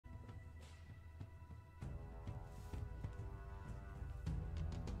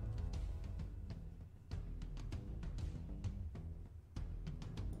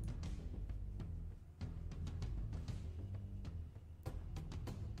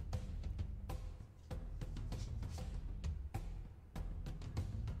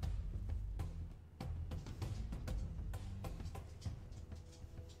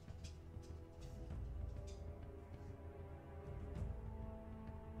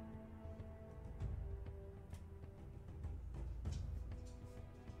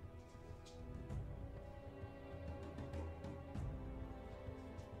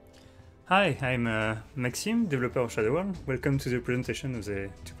Hi, I'm Maxime, developer of Shadowworld. Welcome to the presentation of the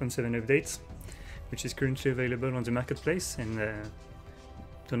 2.7 update, which is currently available on the marketplace and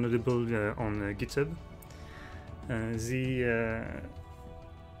downloadable on GitHub. The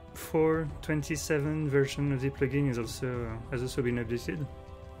 4.27 version of the plugin has also been updated,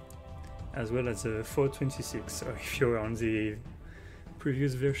 as well as the 4.26. So if you're on the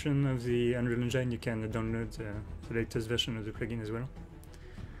previous version of the Unreal Engine, you can download the latest version of the plugin as well.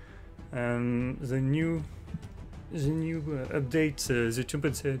 The new update, the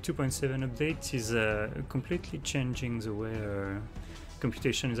 2.7 update, is completely changing the way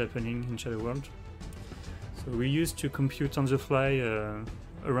computation is happening in Shadowworld. So we used to compute on the fly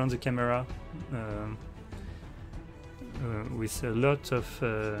around the camera with a lot of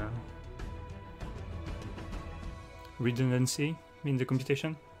redundancy in the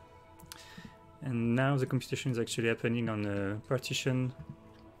computation, and now the computation is actually happening on a partitioned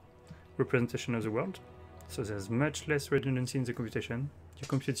representation of the world, so there's much less redundancy in the computation. You're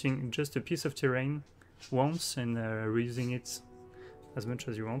computing just a piece of terrain once and reusing it as much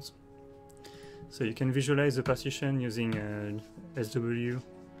as you want. So you can visualize the partition using SW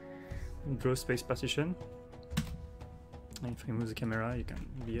draw space partition. And if I move the camera, you can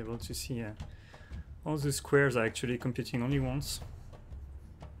be able to see all the squares are actually computing only once.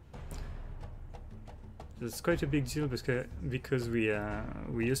 It's quite a big deal because we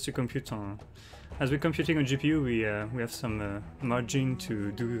used to compute on, as we're computing on GPU, we have some margin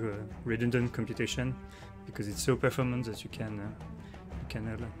to do redundant computation because it's so performant that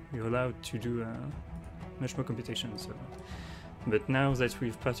you're allowed to do much more computation. So, but now that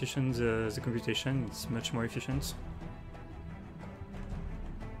we've partitioned the computation, it's much more efficient.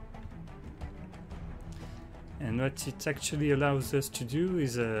 And what it actually allows us to do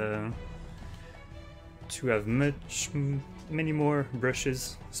is to have many more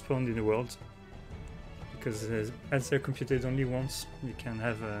brushes spawned in the world, because as they're computed only once, you can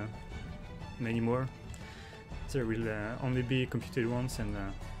have many more. They will only be computed once, and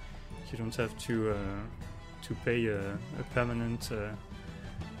you don't have to pay a permanent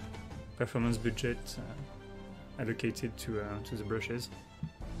performance budget allocated to the brushes.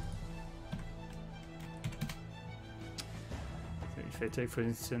 So if I take, for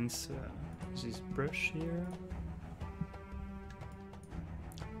instance, this brush here,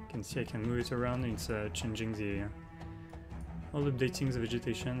 you can see I can move it around. It's changing updating the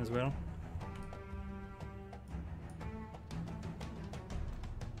vegetation as well.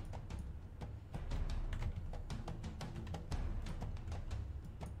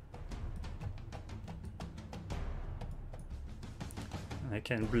 I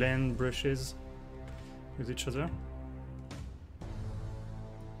can blend brushes with each other.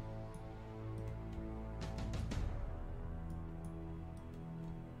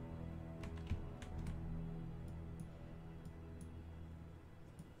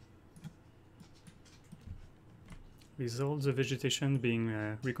 With all the vegetation being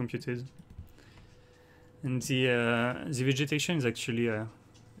recomputed, and the vegetation is actually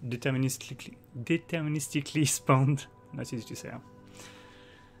deterministically spawned. Not easy to say.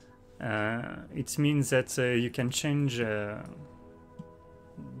 It means that you can change the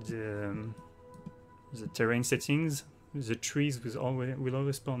terrain settings. The trees will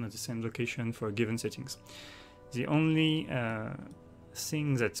always spawn at the same location for given settings. The only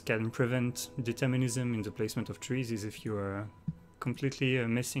thing that can prevent determinism in the placement of trees is if you are completely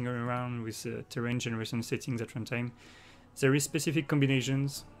messing around with terrain generation settings at runtime. There is specific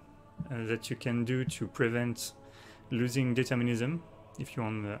combinations that you can do to prevent losing determinism if you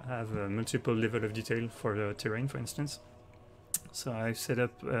want to have a multiple level of detail for the terrain, for instance. So I've set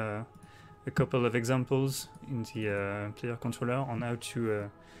up a couple of examples in the player controller on how to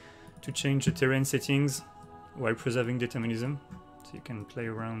change the terrain settings while preserving determinism. So you can play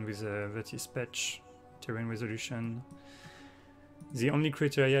around with vertex patch, terrain resolution. The only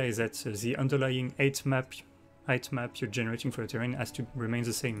criteria is that the underlying height map you're generating for the terrain has to remain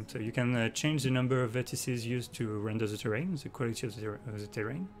the same. So you can change the number of vertices used to render the terrain, the quality of the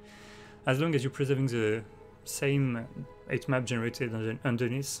terrain, as long as you're preserving the same height map generated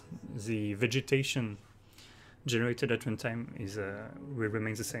underneath. The vegetation generated at runtime will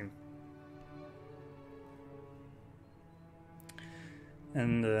remain the same.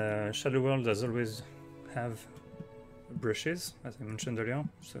 And Shadowworld does always have brushes, as I mentioned earlier.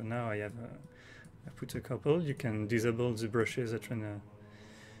 So now I put a couple. You can disable the brushes that run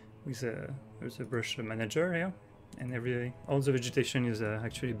with the brush manager here, and all the vegetation is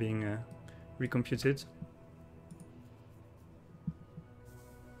actually being recomputed.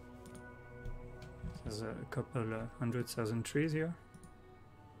 There's a couple 100,000 trees here.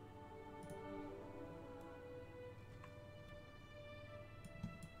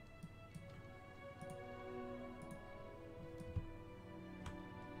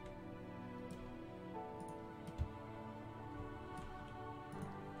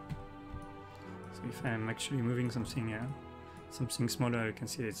 So if I'm actually moving something smaller, you can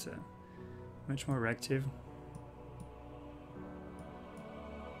see it's much more reactive.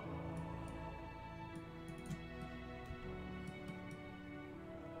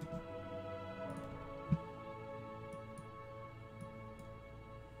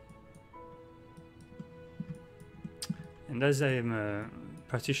 And as I am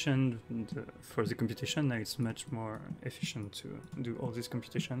partitioned for the computation, now it's much more efficient to do all this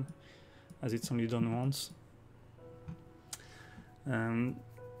computation, as it's only done once.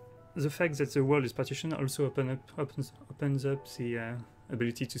 The fact that the world is partitioned also opens up the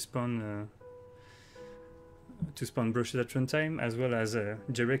ability to spawn brushes at runtime, as well as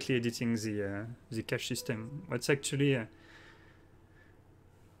directly editing the cache system. What's actually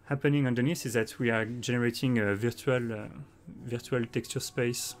happening underneath is that we are generating a virtual texture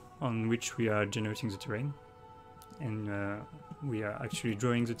space on which we are generating the terrain, and we are actually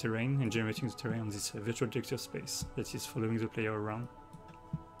drawing the terrain and generating the terrain on this virtual texture space that is following the player around.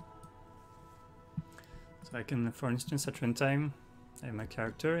 So I can, for instance, at runtime, I have my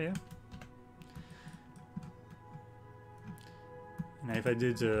character here, and I've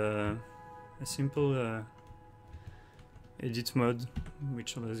added a simple edit mode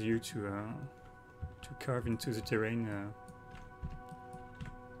which allows you to carve into the terrain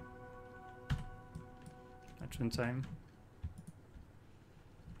at runtime.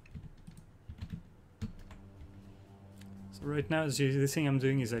 So right now the thing I'm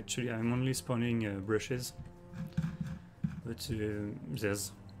doing is actually I'm only spawning brushes, but you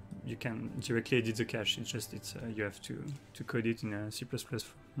can directly edit the cache. It's just you have to code it in C++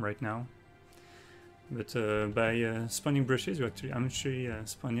 right now. But by spawning brushes, I'm actually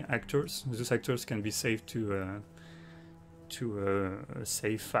spawning actors. Those actors can be saved to a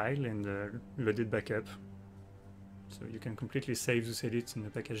save file and loaded back up. So you can completely save those edits in the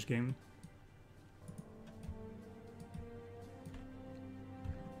package game.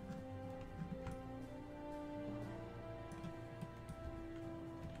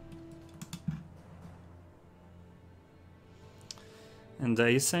 And I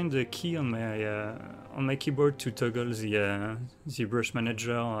assigned the key on my keyboard to toggle the brush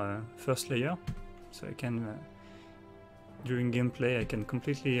manager first layer, so I can during gameplay I can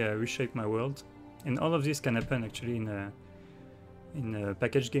completely reshape my world, and all of this can happen actually in a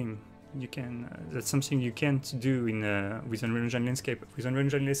package game. You can that's something you can't do with Unreal Engine Landscape. With Unreal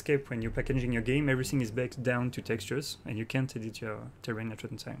Engine Landscape, when you're packaging your game, everything is baked down to textures, and you can't edit your terrain at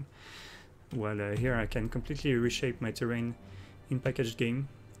runtime. While here I can completely reshape my terrain in packaged game,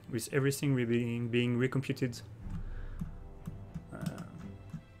 with everything being recomputed. So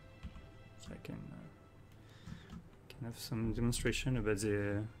I can have some demonstration about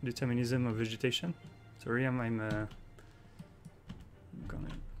the determinism of vegetation. So here I'm gonna,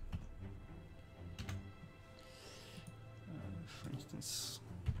 for instance,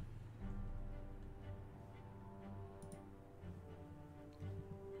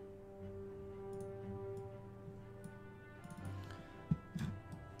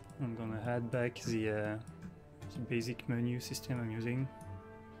 I'm gonna add back the basic menu system I'm using.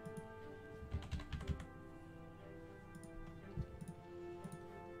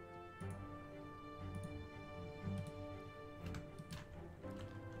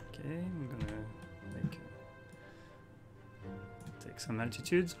 Okay, I'm gonna take some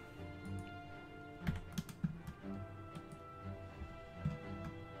altitude.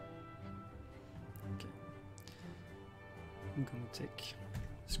 Okay, I'm gonna take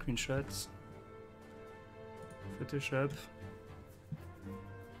screenshots, Photoshop,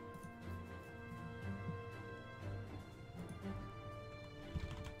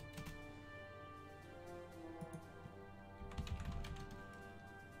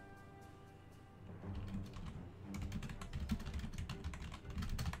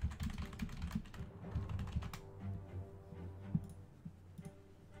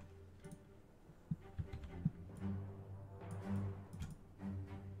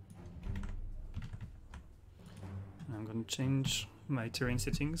 I'm going to change my terrain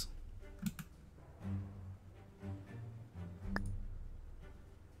settings.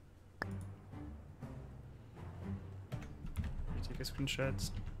 I take a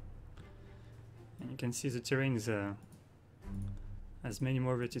screenshot, and you can see the terrain has many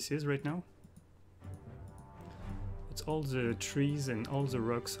more vertices right now. But all the trees and all the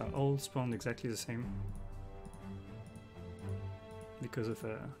rocks are all spawned exactly the same because of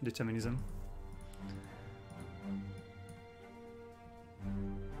determinism.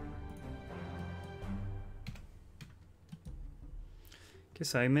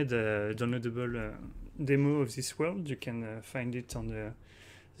 So I made a downloadable demo of this world. You can find it on the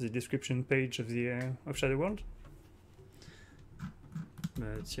the description page of the of Shadow World.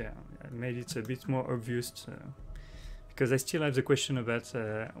 But yeah, I made it a bit more obvious because I still have the question about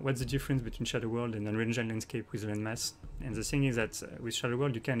what's the difference between Shadow World and Unreal Engine Landscape with landmass. And the thing is that with Shadow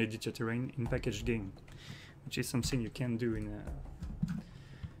World you can edit your terrain in packaged game, which is something you can do in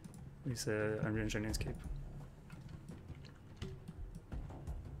with Unreal Engine Landscape.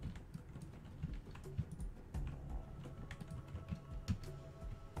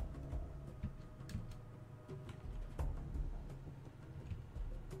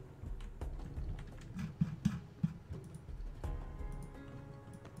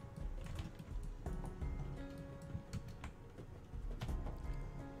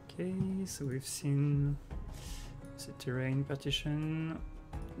 Okay, so we've seen the terrain partition,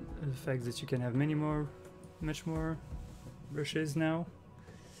 the fact that you can have much more brushes now.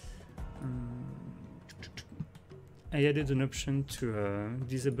 I added an option to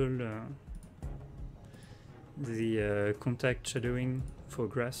disable the contact shadowing for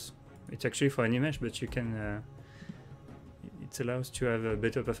grass. It's actually for an image, but you can. It allows to have a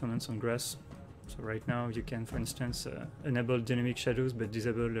better performance on grass. So right now you can, for instance, enable dynamic shadows but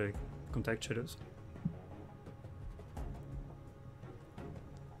disable contact shadows.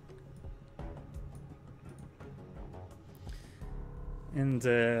 And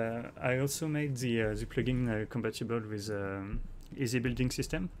I also made the plugin compatible with Easy Building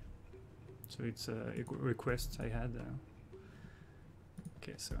System. So it's a request I had.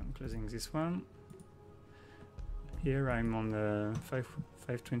 Okay, so I'm closing this one. Here I'm on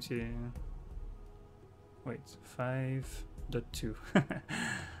 520. Wait, 5.2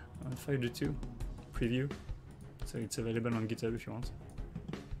 on 5.2 preview, so it's available on GitHub if you want.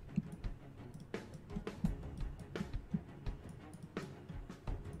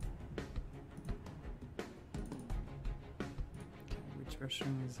 Okay, which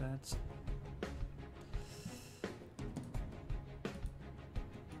version is that?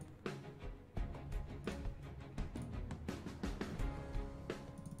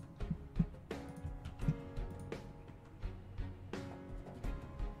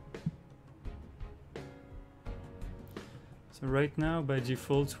 So right now, by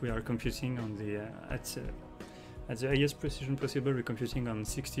default, we are computing on the at the highest precision possible. We're computing on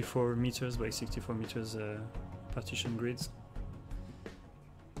 64 meters by 64 meters partition grids.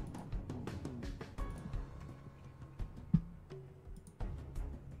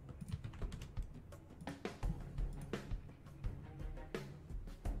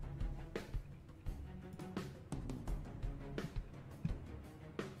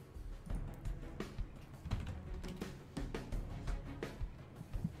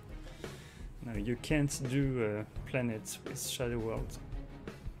 Now you can't do planets with Shadow World.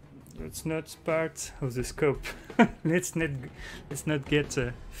 It's not part of the scope. let's not get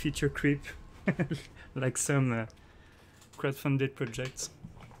feature creep like some crowdfunded projects.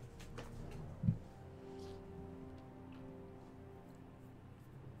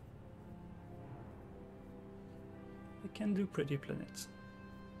 I can do pretty planets.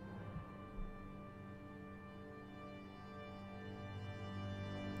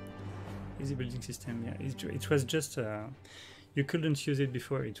 Easy Building System, yeah, it was just, you couldn't use it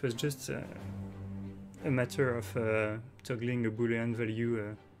before, it was just a matter of toggling a Boolean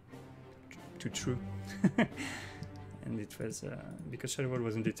value to true. And it was, because Shadow World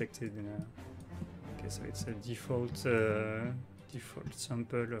wasn't detected in okay, so it's a default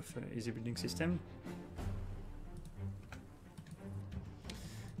sample of Easy Building System.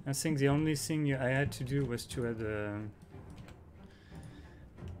 I think the only thing I had to do was to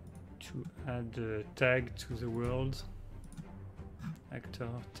add a tag to the world, actor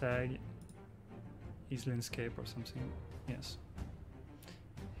tag is landscape or something. Yes,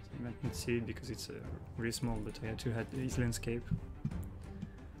 so you might not see it because it's really small, but I had to add is landscape.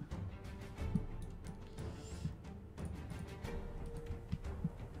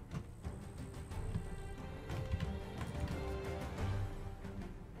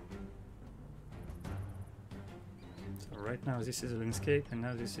 Right now this is a landscape and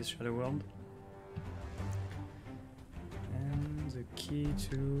now this is Shadow World. And the key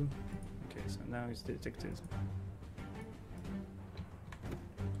to... okay, so now it's detected.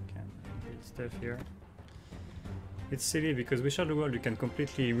 Can build stuff here. It's silly because with Shadow World you can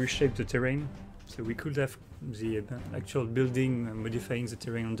completely reshape the terrain. So we could have the actual building modifying the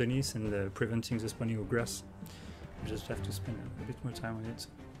terrain underneath and preventing the spawning of grass. We just have to spend a bit more time on it.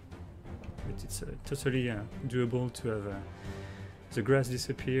 But it's totally doable to have the grass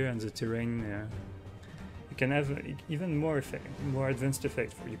disappear and the terrain. You can have even more effect, more advanced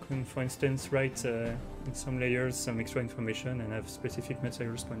effect. You can, for instance, write in some layers some extra information and have specific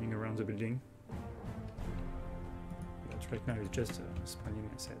materials spawning around the building. But right now it's just spawning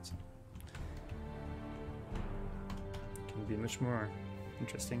assets. It can be much more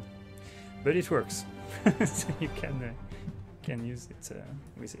interesting, but it works. So you can use it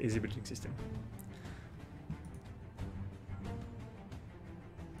with easy building system.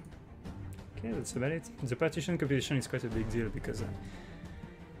 Okay, that's about it. The partition computation is quite a big deal because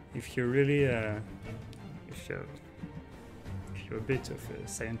if you're really if you're a bit of a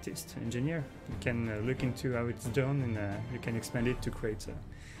scientist, engineer, you can look into how it's done, and you can expand it to create a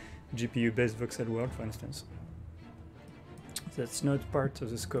GPU-based voxel world, for instance. That's not part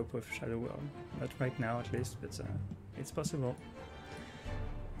of the scope of Shadow World, not right now at least, but it's possible.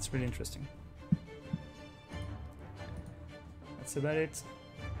 It's really interesting. That's about it.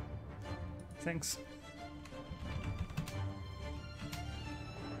 Thanks.